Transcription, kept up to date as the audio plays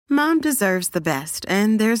Mom deserves the best,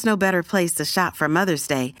 and there's no better place to shop for Mother's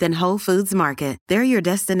Day than Whole Foods Market. They're your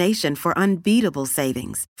destination for unbeatable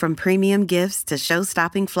savings, from premium gifts to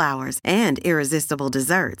show-stopping flowers and irresistible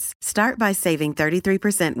desserts. Start by saving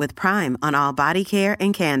 33% with Prime on all body care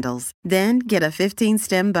and candles. Then get a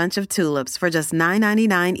 15-stem bunch of tulips for just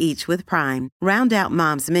 $9.99 each with Prime. Round out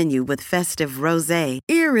Mom's menu with festive rosé,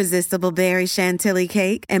 irresistible berry chantilly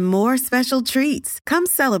cake, and more special treats. Come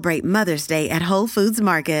celebrate Mother's Day at Whole Foods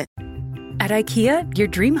Market. At IKEA, your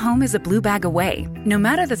dream home is a blue bag away. No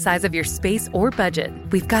matter the size of your space or budget,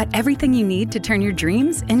 we've got everything you need to turn your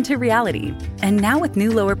dreams into reality. And now with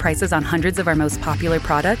new lower prices on hundreds of our most popular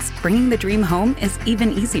products, bringing the dream home is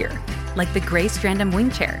even easier. Like the gray Strand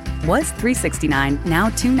wing chair was $369, now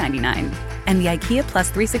 $299. And the IKEA Plus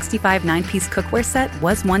 365 9-piece cookware set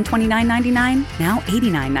was $129.99, now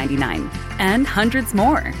 $89.99. And hundreds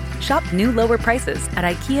more. Shop new lower prices at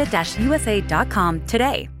IKEA-USA.com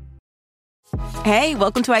today. Hey,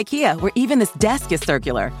 welcome to IKEA, where even this desk is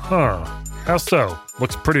circular. Huh. How so?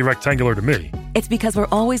 Looks pretty rectangular to me. It's because we're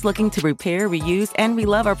always looking to repair, reuse, and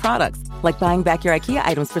relove our products, like buying back your IKEA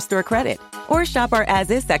items for store credit. Or shop our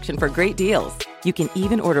as-is section for great deals. You can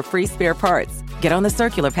even order free spare parts. Get on the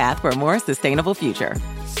circular path for a more sustainable future.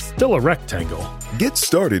 Still a rectangle. Get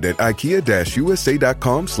started at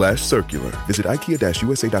IKEA-USA.com/circular. Visit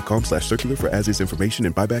IKEA-USA.com/circular for as-is information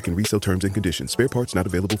and buyback and resale terms and conditions. Spare parts not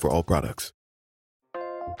available for all products.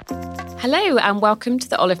 Hello and welcome to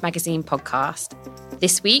the Olive Magazine podcast.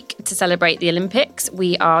 This week, to celebrate the Olympics,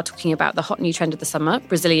 we are talking about the hot new trend of the summer,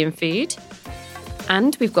 Brazilian food.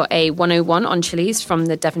 And we've got a 101 on chillies from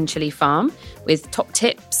the Devon Chilli Farm with top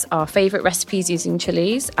tips, our favourite recipes using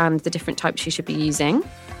chillies and the different types you should be using.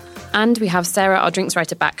 And we have Sarah, our drinks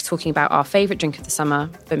writer, back talking about our favourite drink of the summer,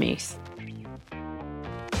 vermouth.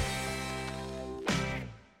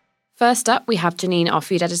 First up, we have Janine, our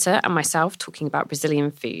food editor, and myself talking about Brazilian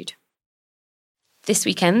food. This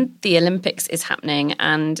weekend, the Olympics is happening,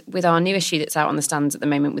 and with our new issue that's out on the stands at the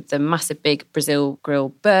moment with the massive big Brazil grill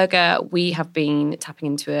burger, we have been tapping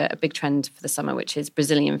into a big trend for the summer, which is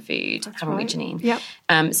Brazilian food, haven't we, Janine? Yep.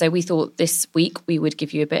 So we thought this week we would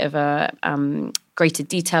give you a bit of a greater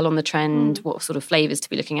detail on the trend, what sort of flavours to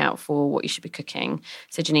be looking out for, what you should be cooking.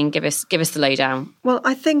 So Janine, give us the lowdown. Well,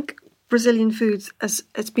 I think Brazilian foods,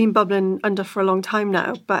 it's been bubbling under for a long time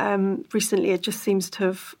now, but recently it just seems to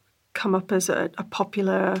have come up as a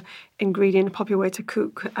popular ingredient, a popular way to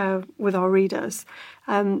cook with our readers.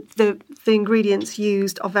 The ingredients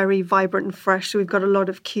used are very vibrant and fresh. So we've got a lot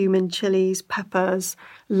of cumin, chilies, peppers,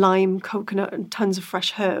 lime, coconut, and tons of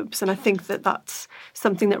fresh herbs. And I think that that's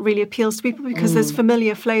something that really appeals to people because there's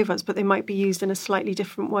familiar flavours, but they might be used in a slightly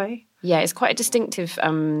different way. Yeah, it's quite a distinctive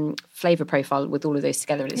flavour profile with all of those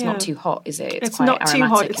together. And it's not too hot, is it? It's quite not too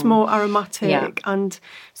hot. It's more aromatic and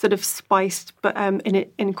sort of spiced, but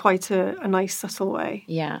in quite a nice, subtle way.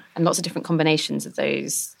 Yeah, and lots of different combinations of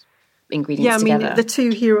those ingredients together. Yeah, I mean, the two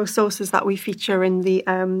hero sauces that we feature in the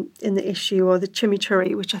issue are the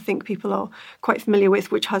chimichurri, which I think people are quite familiar with,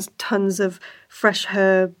 which has tons of fresh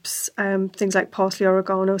herbs, things like parsley,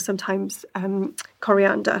 oregano, sometimes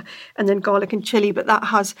coriander, and then garlic and chili. But that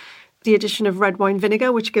has the addition of red wine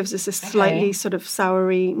vinegar, which gives us a slightly sort of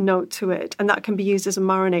soury note to it. And that can be used as a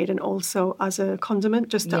marinade and also as a condiment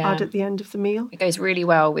just to add at the end of the meal. It goes really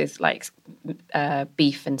well with like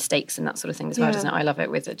beef and steaks and that sort of thing as well, doesn't it? I love it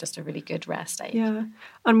with just a really good rare steak. Yeah.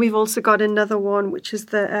 And we've also got another one, which is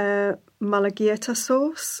the Malagueta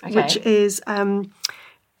sauce, which is...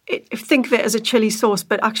 think of it as a chili sauce,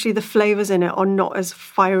 but actually the flavours in it are not as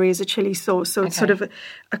fiery as a chili sauce. So it's sort of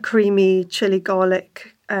a creamy chili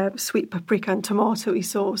garlic, sweet paprika and tomato-y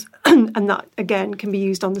sauce. And that, again, can be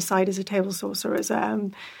used on the side as a table sauce or as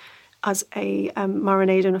a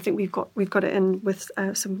marinade. And I think we've got it in with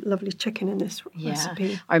some lovely chicken in this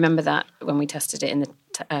recipe. I remember that when we tested it in the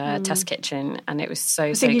test kitchen, and it was so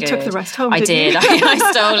good. I think you took the rest home, I did.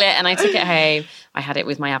 I stole it and I took it home. I had it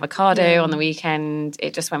with my avocado on the weekend.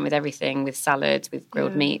 It just went with everything, with salads, with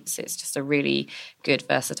grilled meats. It's just a really good,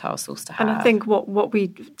 versatile sauce to have. And I think what we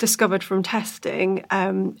discovered from testing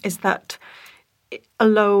is that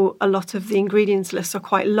although a lot of the ingredients lists are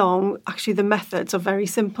quite long, actually the methods are very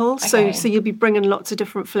simple. So you'll be bringing lots of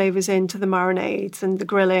different flavours into the marinades and the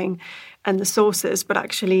grilling and the sauces, but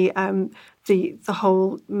actually the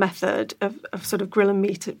whole method of sort of grilling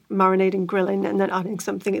meat, marinating, grilling, and then adding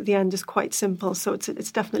something at the end is quite simple. So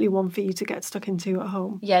it's definitely one for you to get stuck into at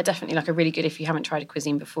home. Yeah, definitely. Like a really good, if you haven't tried a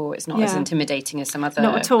cuisine before, it's not as intimidating as some other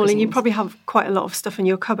Not at all. cuisines. And you probably have quite a lot of stuff in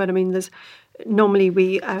your cupboard. I mean, normally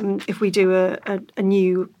we, if we do a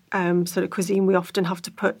new sort of cuisine, we often have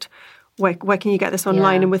to put where can you get this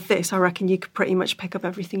online? And with this, I reckon you could pretty much pick up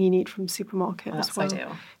everything you need from the supermarket as well. That's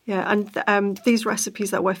ideal. Yeah, and these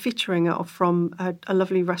recipes that we're featuring are from a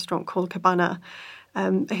lovely restaurant called Cabana,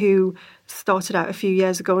 who started out a few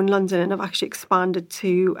years ago in London and have actually expanded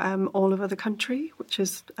to all over the country, which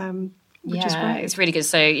is great. It's really good.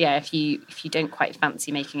 So if you don't quite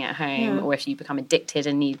fancy making it at home, or if you become addicted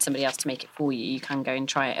and need somebody else to make it for you, you can go and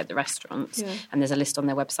try it at the restaurants. Yeah. And there's a list on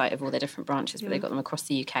their website of all their different branches, but they've got them across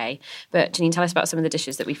the UK. But Janine, tell us about some of the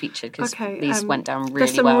dishes that we featured, because these went down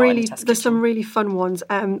really well in the test There's kitchen. some really fun ones.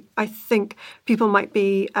 I think people might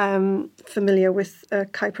be familiar with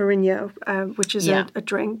caipirinha, which is a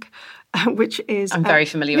drink. Which is... I'm very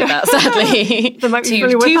familiar with that, sadly. They might be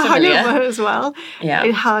familiar with the hangover as well. Yeah.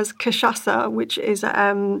 It has cachaça, which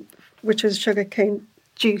is sugarcane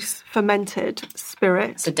juice fermented spirit.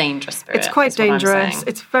 It's a dangerous spirit. It's quite dangerous.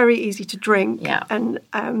 It's very easy to drink. Yeah. And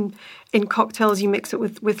in cocktails, you mix it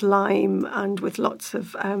with lime and with lots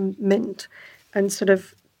of mint and sort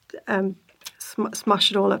of...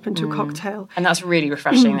 smash it all up into a cocktail. And that's really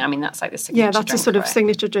refreshing. I mean, that's like the signature drink. Yeah, that's a sort of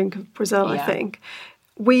signature drink of Brazil, I think.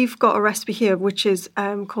 We've got a recipe here which is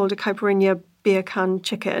called a caipirinha beer can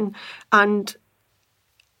chicken, and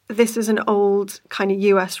this is an old kind of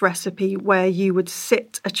US recipe where you would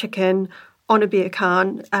sit a chicken on a beer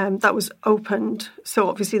can that was opened. So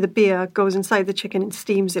obviously the beer goes inside the chicken and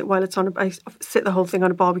steams it while it's on I sit the whole thing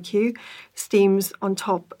on a barbecue, steams on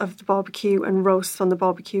top of the barbecue and roasts on the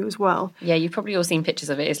barbecue as well. Yeah, you've probably all seen pictures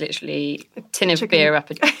of it. It's literally a tin of beer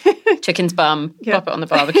up a chicken's bum, pop it on the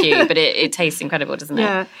barbecue, but it tastes incredible, doesn't it?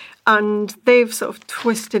 Yeah, and they've sort of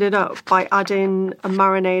twisted it up by adding a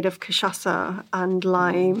marinade of cachaça and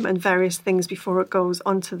lime and various things before it goes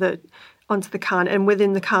onto the can, and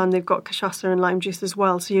within the can they've got cachaça and lime juice as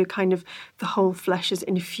well, so the whole flesh is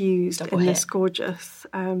infused in this gorgeous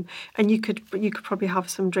and you could probably have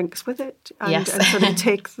some drinks with it and sort of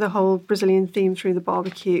take the whole Brazilian theme through the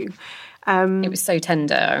barbecue. It was so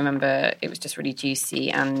tender. I remember it was just really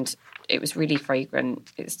juicy and it was really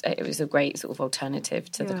fragrant. It was a great sort of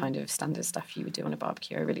alternative to the kind of standard stuff you would do on a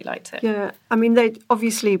barbecue. I really liked it. Yeah, I mean,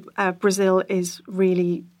 Brazil is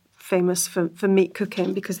really famous for meat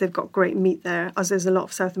cooking because they've got great meat there, as there's a lot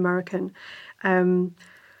of South American. And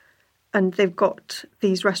they've got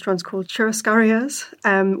these restaurants called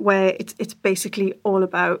churrascarias, where it's basically all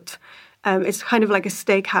about... it's kind of like a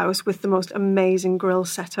steakhouse with the most amazing grill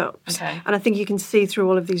setups. Okay. And I think you can see through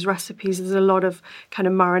all of these recipes, there's a lot of kind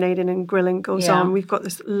of marinating and grilling goes on. We've got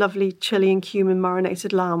this lovely chili and cumin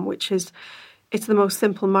marinated lamb, it's the most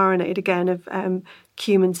simple marinade, again, of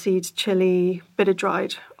cumin seeds, chili, bit of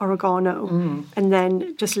dried oregano, and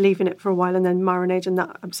then just leaving it for a while and then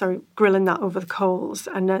grilling that over the coals.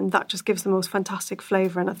 And then that just gives the most fantastic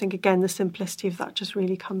flavour. And I think, again, the simplicity of that just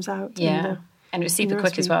really comes out. Yeah. And it was super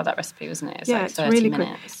quick as well, that recipe, wasn't it? It's really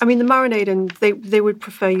minutes. Quick. I mean, the marinating, they would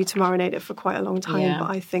prefer you to marinate it for quite a long time, but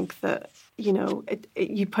I think that,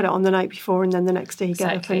 you put it on the night before and then the next day you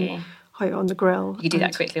get up and hot it on the grill. You do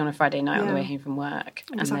that quickly on a Friday night on the way home from work.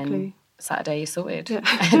 And then Saturday you're sorted. Yeah.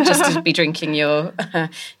 Just to be drinking your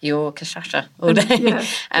cachaça all day.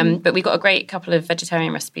 But we've got a great couple of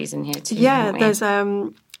vegetarian recipes in here too. Yeah,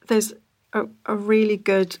 there's a really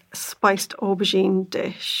good spiced aubergine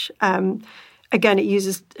dish. Again, it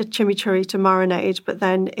uses a chimichurri to marinade, but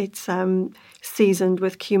then it's seasoned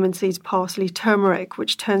with cumin seeds, parsley, turmeric,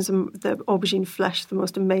 which turns the aubergine flesh the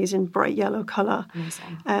most amazing bright yellow colour.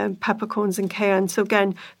 Peppercorns and cayenne. So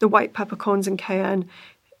again, the white peppercorns and cayenne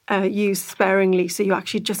used sparingly, so you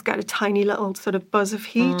actually just get a tiny little sort of buzz of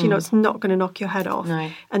heat. It's not going to knock your head off. No.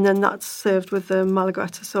 And then that's served with the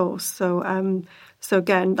malagueta sauce. So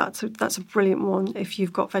again, that's a brilliant one if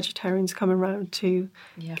you've got vegetarians coming around to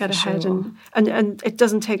get ahead. Sure. And it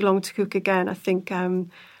doesn't take long to cook again. I think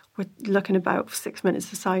we're looking about 6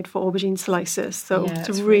 minutes aside for aubergine slices. So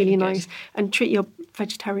it's really nice. And treat your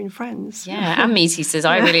vegetarian friends. Yeah, and meat eaters.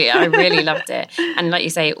 I really loved it. And like you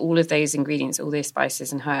say, all of those ingredients, all those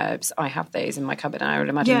spices and herbs, I have those in my cupboard, and I would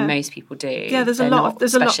imagine most people do. Yeah, there's a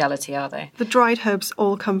speciality, are they? The dried herbs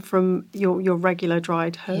all come from your regular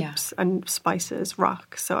dried herbs and spices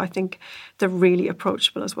rack. So I think they're really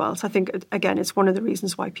approachable as well. So I think, again, it's one of the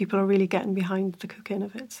reasons why people are really getting behind the cooking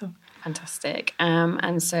of it. So fantastic.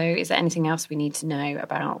 And so is there anything else we need to know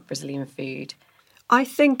about Brazilian food? I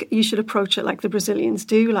think you should approach it like the Brazilians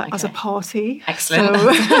do, as a party. Excellent.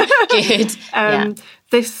 So, good.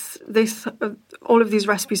 This all of these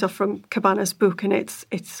recipes are from Cabana's book, and it's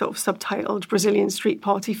sort of subtitled Brazilian Street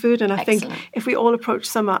Party Food. And I think if we all approach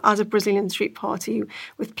summer as a Brazilian street party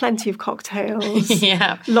with plenty of cocktails,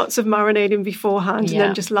 lots of marinating beforehand, and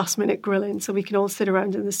then just last minute grilling, so we can all sit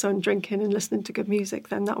around in the sun drinking and listening to good music,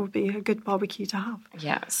 then that would be a good barbecue to have.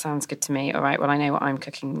 Yeah, sounds good to me. All right, well, I know what I'm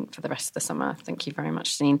cooking for the rest of the summer. Thank you very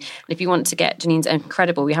much, Janine. And if you want to get Janine's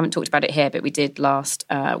incredible, we haven't talked about it here, but we did last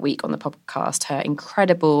week on the podcast, her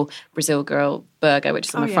incredible Brazil Girl burger, which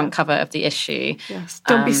is on the front cover of the issue. Yes,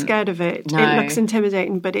 don't be scared of it. No. It looks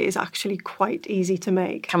intimidating, but it is actually quite easy to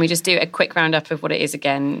make. Can we just do a quick roundup of what it is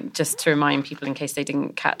again, just to remind people in case they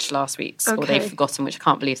didn't catch last week's or they've forgotten, which I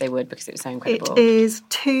can't believe they would because it was so incredible. It is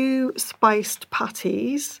 2 spiced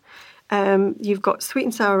patties. You've got sweet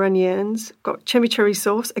and sour onions, got chimichurri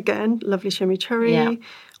sauce, again, lovely chimichurri. Yeah.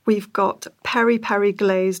 We've got peri-peri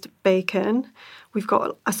glazed bacon. We've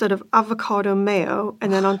got a sort of avocado mayo,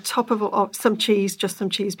 and then on top of some cheese, just some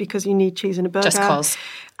cheese because you need cheese in a burger. Just cause.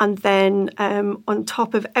 And then on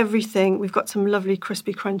top of everything, we've got some lovely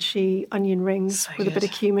crispy, crunchy onion rings with a bit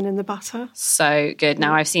of cumin in the batter. So good.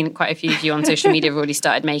 Now, I've seen quite a few of you on social media have already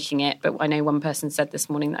started making it, but I know one person said this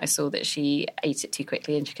morning that I saw that she ate it too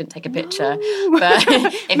quickly and she couldn't take a picture. No. But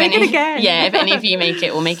make it again. Yeah, if any of you make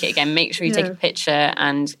it or make it again, make sure you take a picture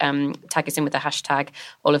and tag us in with the hashtag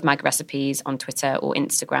 #OlivMagRecipes on Twitter or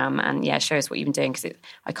Instagram, and show us what you've been doing, because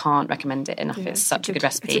I can't recommend it enough. It's such a good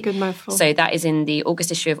recipe. It's a good mouthful. So that is in the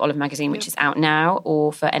August issue of Olive Magazine, which is out now,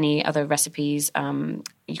 or for any other recipes,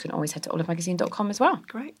 you can always head to olivemagazine.com as well.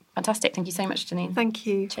 Great. Fantastic. Thank you so much, Janine. Thank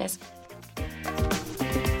you. Cheers.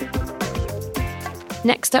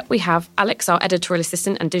 Next up, we have Alex, our editorial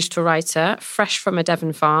assistant and digital writer, fresh from a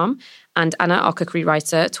Devon farm, and Anna, our cookery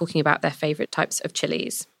writer, talking about their favourite types of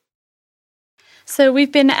chillies. So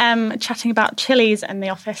we've been chatting about chillies in the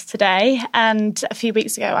office today, and a few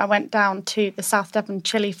weeks ago I went down to the South Devon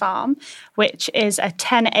chilli farm, which is a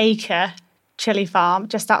 10-acre chilli farm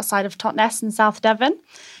just outside of Totnes in South Devon.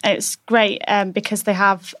 It's great because they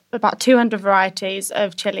have about 200 varieties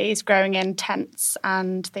of chillies growing in tents,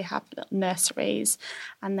 and they have little nurseries,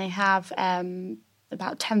 and they have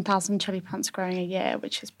about 10,000 chilli plants growing a year,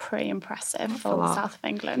 which is pretty impressive for the south of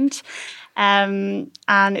England. And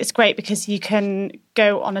it's great because you can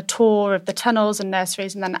go on a tour of the tunnels and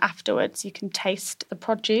nurseries, and then afterwards you can taste the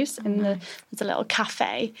produce there's a little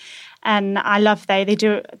cafe. And I love they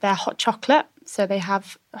do their hot chocolate. So they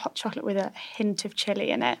have hot chocolate with a hint of chilli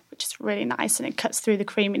in it, which is really nice, and it cuts through the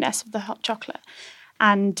creaminess of the hot chocolate.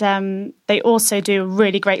 And they also do a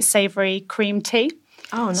really great savoury cream tea.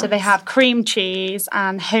 Oh, nice. So they have cream cheese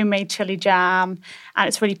and homemade chilli jam, and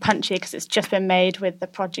it's really punchy because it's just been made with the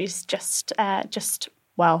produce just a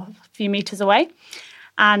few metres away.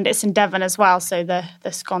 And it's in Devon as well, so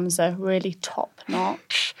the scones are really top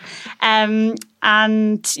notch. And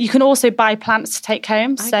you can also buy plants to take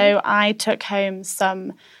home. Okay. So I took home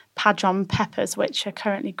some padron peppers, which are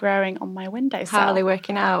currently growing on my windowsill. How are they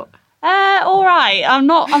working out? All right. I'm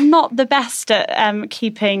not the best at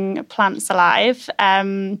keeping plants alive.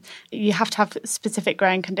 You have to have specific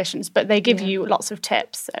growing conditions, but they give you lots of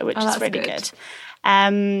tips, which is really good.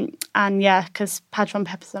 And because padron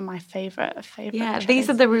peppers are my favourite. Yeah, chilies. These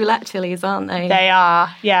are the roulette chilies, aren't they? They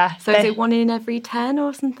are. Yeah. So is it 1 in every 10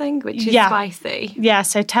 or something, which is spicy? Yeah.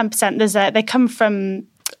 So 10%. They come from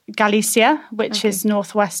Galicia, which is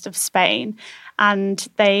northwest of Spain. And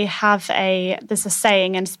they have there's a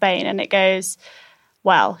saying in Spain, and it goes,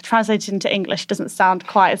 well, translated into English doesn't sound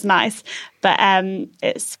quite as nice, but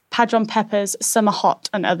it's padron peppers, some are hot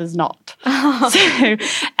and others not.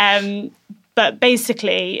 But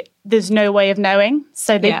basically, there's no way of knowing.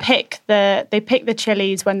 So they pick the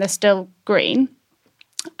chilies when they're still green,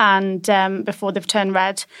 and before they've turned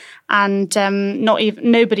red, and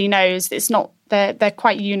nobody knows. It's not they're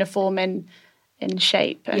quite uniform in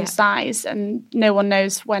shape and size, and no one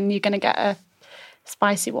knows when you're going to get a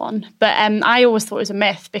spicy one. But I always thought it was a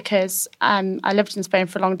myth because I lived in Spain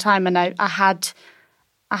for a long time, and I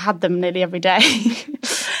had them nearly every day.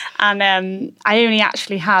 And I only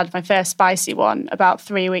actually had my first spicy one about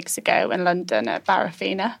 3 weeks ago in London at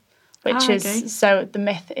Barafina, which so the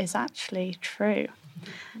myth is actually true.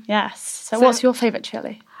 Yes. So what's your favourite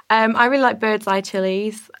chilli? I really like bird's eye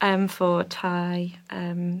chilies for Thai.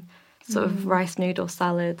 Sort of rice noodle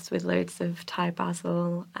salads with loads of Thai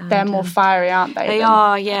basil. And, they're more fiery, aren't they? They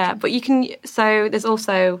are, yeah. But you can. So there's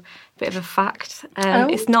also a bit of a fact.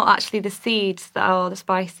 It's not actually the seeds that are the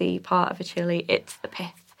spicy part of a chilli. It's the pith.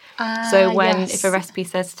 So if a recipe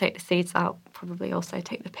says to take the seeds out, probably also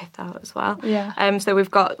take the pith out as well. Yeah. So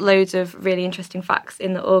we've got loads of really interesting facts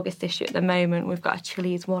in the August issue at the moment. We've got a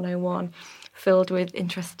Chillies 101 filled with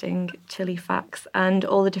interesting chilli facts and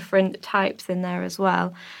all the different types in there as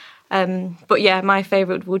well. But yeah, my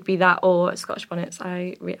favourite would be that or Scotch bonnets.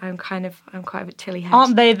 I'm quite a chilli head.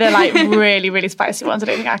 Aren't they the like really, really spicy ones? I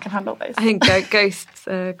don't think I can handle those. I think ghosts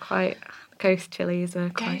are quite... Ghost chilies are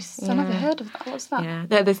quite... Ghosts? I've never heard of that. What's that?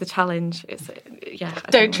 Yeah, there's a challenge.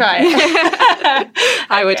 Don't try it.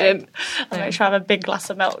 I wouldn't. I'll make sure I have a big glass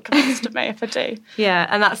of milk next to me if I do. Yeah,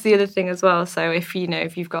 and that's the other thing as well. So if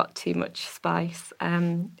you've got too much spice,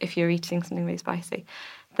 if you're eating something really spicy,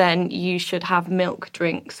 then you should have milk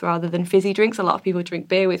drinks rather than fizzy drinks. A lot of people drink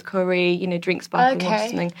beer with curry, drink sparkling water or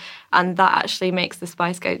something, and that actually makes the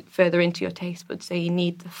spice go further into your taste buds. So you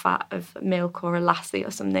need the fat of milk or a lassi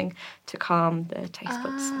or something to calm the taste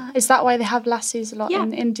buds. Is that why they have lassis a lot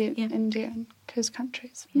in India and those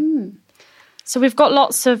countries? So we've got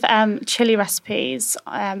lots of chili recipes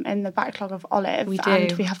in the backlog of Olive. We do.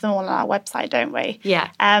 And we have them all on our website, don't we?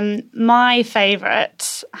 Yeah. My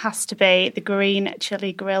favourite has to be the green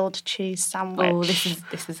chili grilled cheese sandwich. Oh, this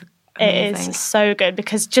is amazing. It is so good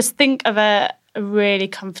because just think of a really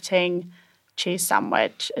comforting cheese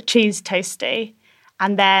sandwich, a cheese toasty,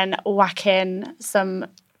 and then whack in some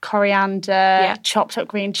coriander, chopped up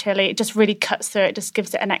green chili. It just really cuts through. It just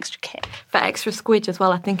gives it an extra kick. For extra squidge as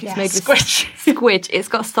well, I think it's made with squidge. It's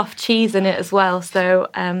got soft cheese in it as well, so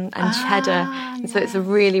and cheddar, and so it's a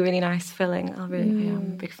really, really nice filling. I'm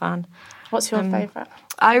a big fan. What's your favourite?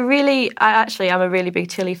 I am a really big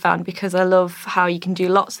chili fan because I love how you can do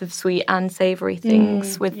lots of sweet and savoury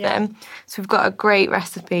things with them. So we've got a great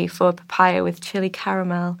recipe for papaya with chili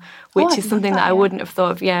caramel, which is something that I wouldn't have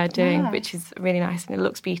thought of doing, which is really nice and it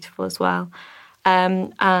looks beautiful as well.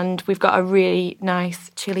 And we've got a really nice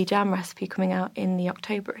chili jam recipe coming out in the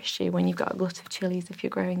October issue when you've got a glut of chilies if you're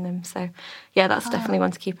growing them. So yeah, that's definitely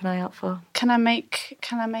one to keep an eye out for. Can I make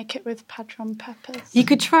it with padron peppers? You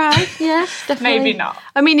could try, yeah, definitely. Maybe not.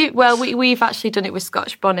 I mean, we've actually done it with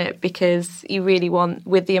Scotch bonnet because you really want,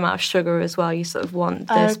 with the amount of sugar as well, you sort of want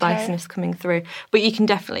the spiciness coming through. But you can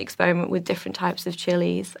definitely experiment with different types of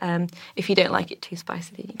chilies. If you don't like it too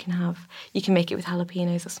spicy, then you can make it with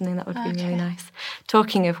jalapenos or something. That would be really nice.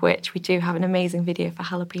 Talking of which, we do have an amazing video for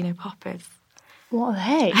jalapeno poppers. What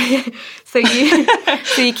are they? So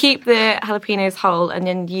you keep the jalapenos whole, and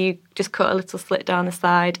then you just cut a little slit down the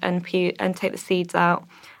side and take the seeds out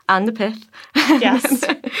and the pith. Yes,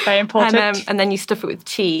 very important. And then you stuff it with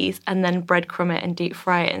cheese and then breadcrumb it and deep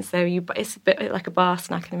fry it. And so it's a bit like a bar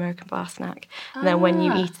snack, an American bar snack. And then when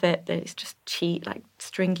you eat it, it's just like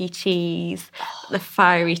stringy cheese, the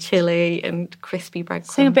fiery chili and crispy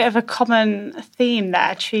breadcrumbs. Seeing a bit of a common theme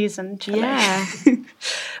there, cheese and chili. Yeah.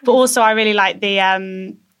 But also I really like the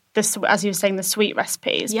as you were saying, the sweet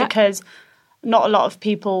recipes because not a lot of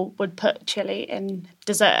people would put chili in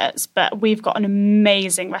desserts, but we've got an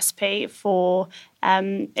amazing recipe for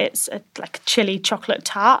it's like a chili chocolate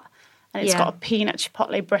tart, and it's got a peanut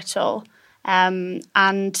chipotle brittle,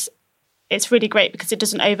 and it's really great because it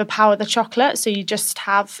doesn't overpower the chocolate. So you just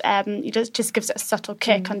have just gives it a subtle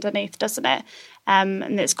kick underneath, doesn't it?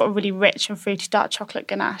 And it's got a really rich and fruity dark chocolate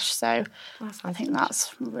ganache. So I think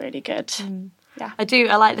that's really good. Yeah,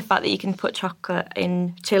 I like the fact that you can put chocolate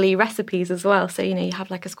in chili recipes as well. So, you have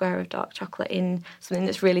like a square of dark chocolate in something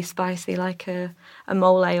that's really spicy, like a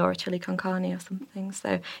mole or a chili con carne or something.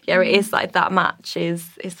 So, yeah, it is like that match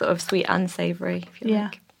is sort of sweet and savoury, if you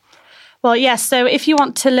like. Well, yes, so if you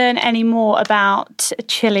want to learn any more about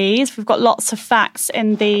chilies, we've got lots of facts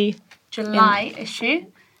in the July issue.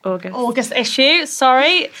 August issue,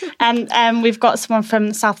 sorry. And we've got someone from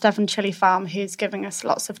the South Devon Chili Farm who's giving us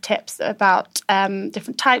lots of tips about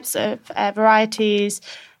different types of varieties,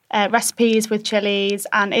 recipes with chilies.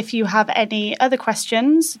 And if you have any other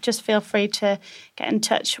questions, just feel free to get in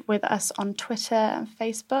touch with us on Twitter and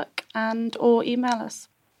Facebook or email us.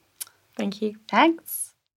 Thank you.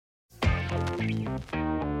 Thanks.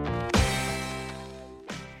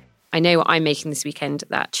 I know what I'm making this weekend.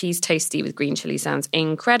 That cheese toasty with green chili sounds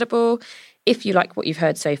incredible. If you like what you've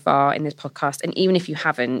heard so far in this podcast, and even if you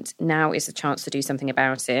haven't, now is the chance to do something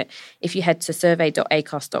about it. If you head to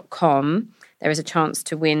survey.acast.com, there is a chance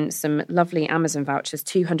to win some lovely Amazon vouchers,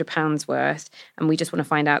 £200 worth. And we just want to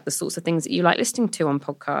find out the sorts of things that you like listening to on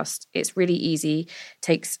podcast. It's really easy.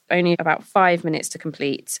 Takes only about 5 minutes to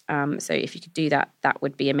complete. So if you could do that, that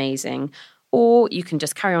would be amazing. Or you can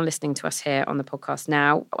just carry on listening to us here on the podcast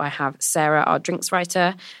now. I have Sarah, our drinks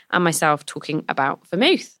writer, and myself talking about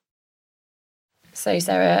vermouth. So,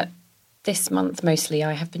 Sarah, This month, mostly,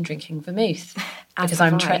 I have been drinking vermouth As because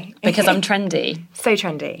have I'm I. because I'm trendy. So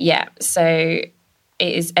trendy. Yeah, so it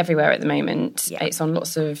is everywhere at the moment. Yeah. It's on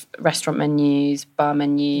lots of restaurant menus, bar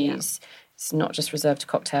menus. Yeah. It's not just reserved to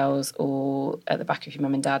cocktails or at the back of your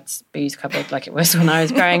mum and dad's booze cupboard like it was when I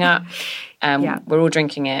was growing up. We're all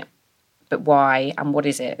drinking it, but why and what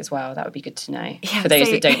is it as well? That would be good to know for those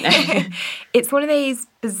that don't know. It's one of those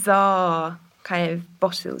bizarre kind of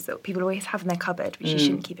bottles that people always have in their cupboard, which you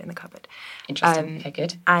shouldn't keep it in the cupboard. Interesting. Okay,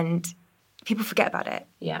 good. And people forget about it.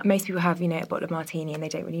 Yeah. Most people have, a bottle of martini and they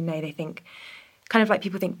don't really know. They think, kind of like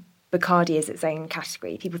people think Bacardi is its own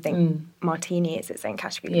category. People think martini is its own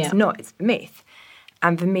category. It's not. It's vermouth.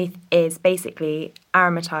 And vermouth is basically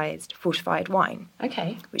aromatised, fortified wine.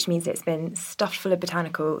 Okay. Which means it's been stuffed full of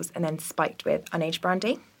botanicals and then spiked with unaged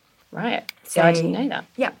brandy. Right. So I didn't know that.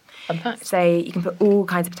 Yeah. Fun fact. So you can put all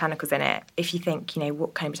kinds of botanicals in it. If you think,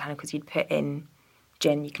 what kind of botanicals you'd put in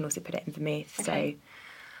gin, you can also put it in vermouth. Okay.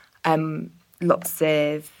 So lots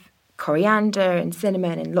of coriander and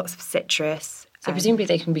cinnamon and lots of citrus. So presumably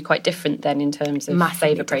they can be quite different then in terms of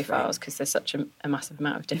flavour profiles because there's such a massive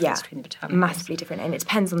amount of difference between the botanicals. Massively different. And it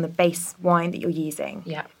depends on the base wine that you're using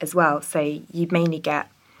as well. So you mainly get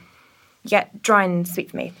dry and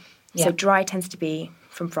sweet vermouth. Yeah. So dry tends to be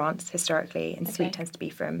from France historically and sweet tends to be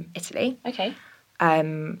from Italy. Okay.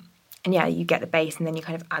 And you get the base and then you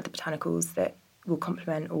kind of add the botanicals that will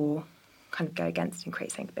complement or kind of go against and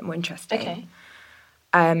create something a bit more interesting.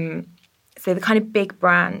 Okay. So the kind of big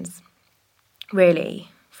brands, really,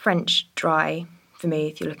 French dry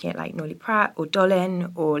vermouth, you're looking at like Norley Prat or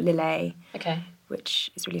Dolin or Lillet,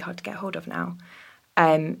 which is really hard to get hold of now.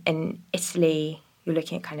 In Italy, you're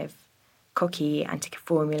looking at kind of Cocchi, Antica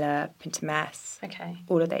Formula, Pintamess,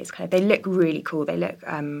 all of those kind of, they look really cool. They look,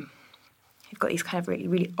 they've got these kind of really,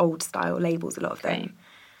 really old style labels, a lot of them.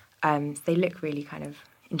 So they look really kind of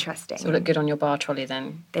interesting. So look good on your bar trolley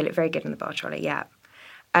then? They look very good on the bar trolley, yeah.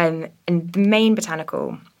 And the main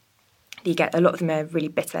botanical that you get, a lot of them are really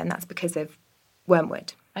bitter, and that's because of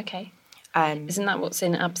wormwood. Okay. Isn't that what's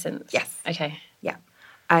in absinthe? Yes. Okay. Yeah.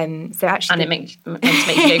 So actually, and it makes to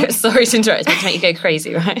make you go. Sorry to interrupt. It's meant to make you go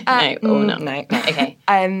crazy, right? No. Okay.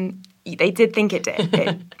 They did think it did.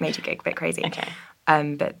 It made you go a bit crazy. Okay.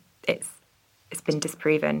 But it's been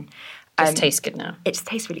disproven. It just tastes good now. It just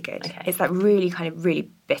tastes really good. Okay. It's that really kind of really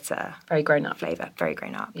bitter, very grown up flavour. Very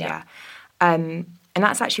grown up. Yeah. And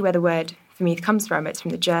that's actually where the word vermouth comes from. It's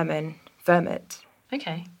from the German vermouth.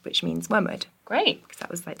 Okay. Which means wormwood. Great. Because that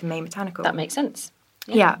was like the main botanical. That makes sense.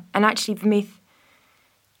 Yeah. And actually vermouth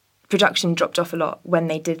production dropped off a lot when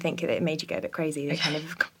they did think that it made you go a bit crazy. They kind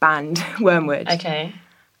of banned wormwood. Okay.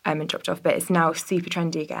 And dropped off. But it's now super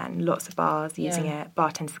trendy again. Lots of bars using it.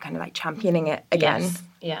 Bartenders are kind of like championing it again.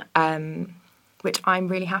 Yes. Yeah. Which I'm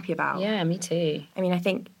really happy about. Yeah, me too. I mean, I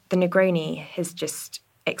think the Negroni has just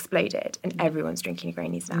exploded and everyone's drinking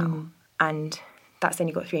Negronis now. And that's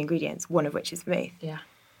only got 3 ingredients, one of which is vermouth. Yeah.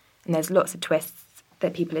 And there's lots of twists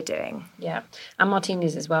that people are doing. Yeah. And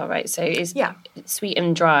martinis as well, right? So is sweet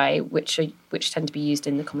and dry, which tend to be used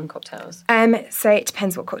in the common cocktails? So it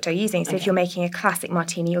depends what cocktail you're using. So if you're making a classic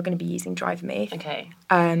martini, you're going to be using dry vermouth. Okay.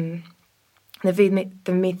 The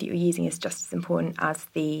vermouth that you're using is just as important as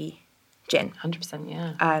the gin. 100%,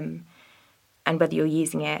 yeah. And whether you're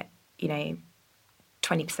using it,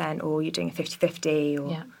 20% or you're doing a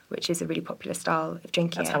 50-50 which is a really popular style of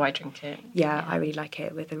drinking. That's how I drink it. Yeah, I really like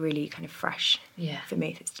it with a really kind of fresh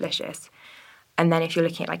vermouth. It's delicious. And then if you're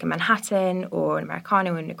looking at like a Manhattan or an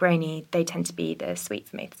Americano or a Negroni, they tend to be the sweet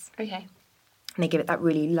vermouths. Okay. And they give it that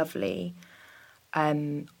really lovely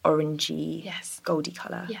orangey, goldy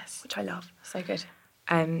colour, which I love. So good.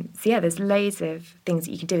 So there's loads of things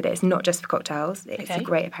that you can do with it. It's not just for cocktails. It's a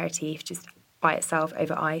great aperitif just by itself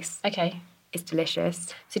over ice. Okay. It's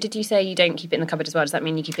delicious. So did you say you don't keep it in the cupboard as well? Does that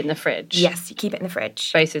mean you keep it in the fridge? Yes, you keep it in the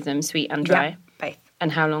fridge. Both of them, sweet and dry? Yeah, both.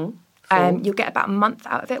 And how long? You'll get about a month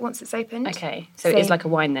out of it once it's opened. Okay. So it is like a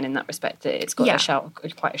wine then in that respect, that it's got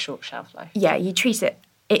quite a short shelf life. Yeah, you treat it,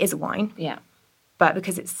 it is a wine. Yeah. But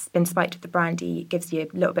because it's been spiked with the brandy, it gives you a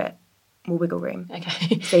little bit more wiggle room.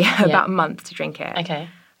 Okay. So about a month to drink it. Okay.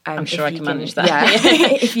 I'm sure I can manage that. Yeah,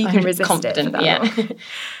 if you can resist confident, it for that long.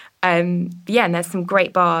 And there's some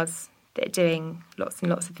great bars that are doing lots and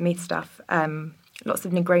lots of vermouth stuff. Lots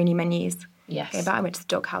of Negroni menus. Yes. I went to the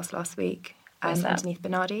Doghouse last week underneath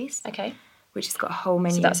Bernardi's. Okay. Which has got a whole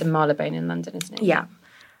menu. So that's in Marylebone in London, isn't it? Yeah.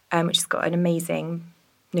 Which has got an amazing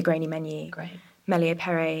Negroni menu. Great. Melio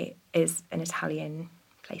Pere is an Italian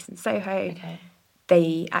place in Soho. Okay.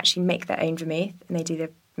 They actually make their own vermouth and they do the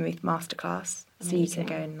vermouth masterclass. So you can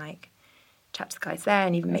go and chat to the guys there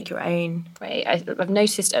and even make your own. Great. I've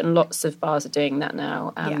noticed and lots of bars are doing that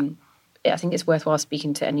now. I think it's worthwhile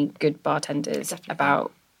speaking to any good bartenders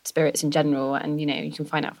about spirits in general, and you can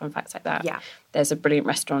find out fun facts like that. There's a brilliant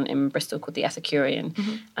restaurant in Bristol called the Epicurean,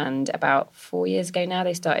 and about 4 years ago now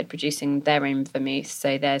they started producing their own vermouth.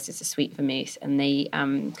 So theirs is a sweet vermouth, and they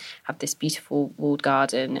have this beautiful walled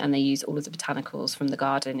garden, and they use all of the botanicals from the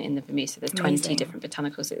garden in the vermouth. So there's 20 different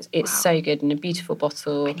botanicals. It's so good, and a beautiful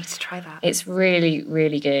bottle. I need to try that. It's really,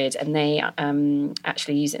 really good, and they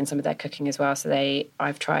actually use it in some of their cooking as well. So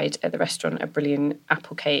I've tried at the restaurant a brilliant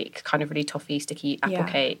apple cake, kind of really toffee sticky apple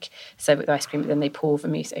cake, served with ice cream, but then they pour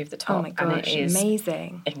vermouth over the top. Oh my gosh, and it is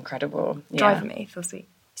amazing. Incredible. Dry vermouth or sweet?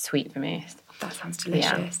 Sweet vermouth. That sounds delicious.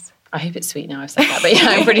 Yeah. I hope it's sweet now I've said that, but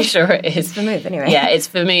I'm pretty sure it is. It's vermouth anyway. Yeah, it's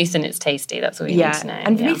vermouth and it's tasty. That's all you need to know.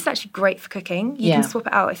 And vermouth is actually great for cooking. You can swap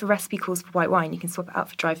it out. If a recipe calls for white wine, you can swap it out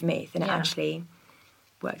for dry vermouth, and it actually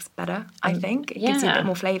works better, I think. It gives you a bit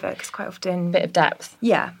more flavour, because quite often... bit of depth.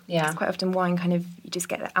 Yeah. Because quite often wine you just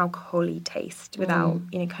get the alcohol-y taste without,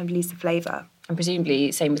 kind of lose the flavour. And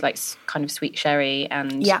presumably, same with like kind of sweet sherry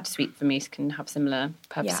and sweet vermouth can have similar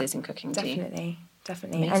purposes in cooking too.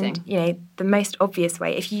 Definitely. Amazing. And, the most obvious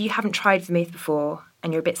way, if you haven't tried vermouth before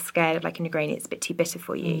and you're a bit scared of like a Negroni, it's a bit too bitter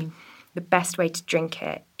for you, the best way to drink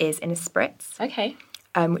it is in a spritz. Okay.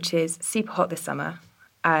 Which is super hot this summer.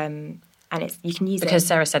 And you can use because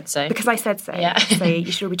Sarah said so. Because I said so. Yeah. So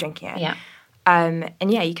you should all be drinking it. Yeah. And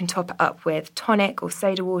you can top it up with tonic or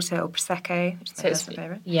soda water or Prosecco, which is my personal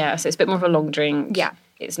favourite. Yeah, so it's a bit more of a long drink. Yeah.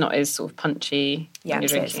 It's not as sort of punchy when you're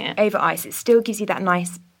drinking it. Over ice. It still gives you that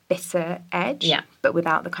nice bitter edge, but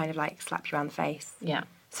without the kind of like slap you around the face. Yeah.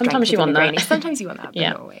 Sometimes you want that. Sometimes you want that, but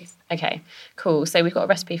not always. Okay, cool. So we've got a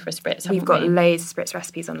recipe for a spritz, We've got loads of spritz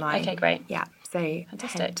recipes online. Okay, great. Yeah, so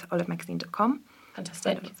head to olivemagazine.com.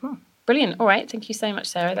 Fantastic. Lots more. Brilliant. All right. Thank you so much,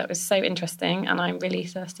 Sarah. That was so interesting, and I'm really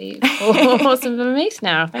thirsty for some vermouth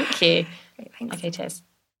now. Thank you. Great, thanks. Okay, cheers.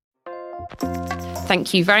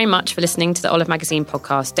 Thank you very much for listening to the Olive Magazine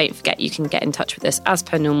podcast. Don't forget you can get in touch with us as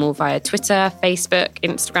per normal via Twitter, Facebook,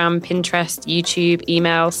 Instagram, Pinterest, YouTube,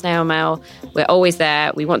 email, snail mail. We're always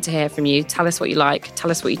there. We want to hear from you. Tell us what you like, tell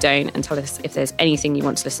us what you don't, and tell us if there's anything you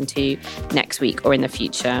want to listen to next week or in the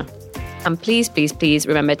future. And please, please, please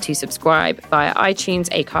remember to subscribe via iTunes,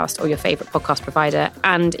 Acast, or your favourite podcast provider.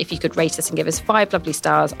 And if you could rate us and give us 5 lovely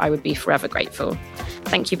stars, I would be forever grateful.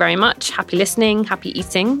 Thank you very much. Happy listening, happy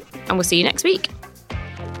eating, and we'll see you next week.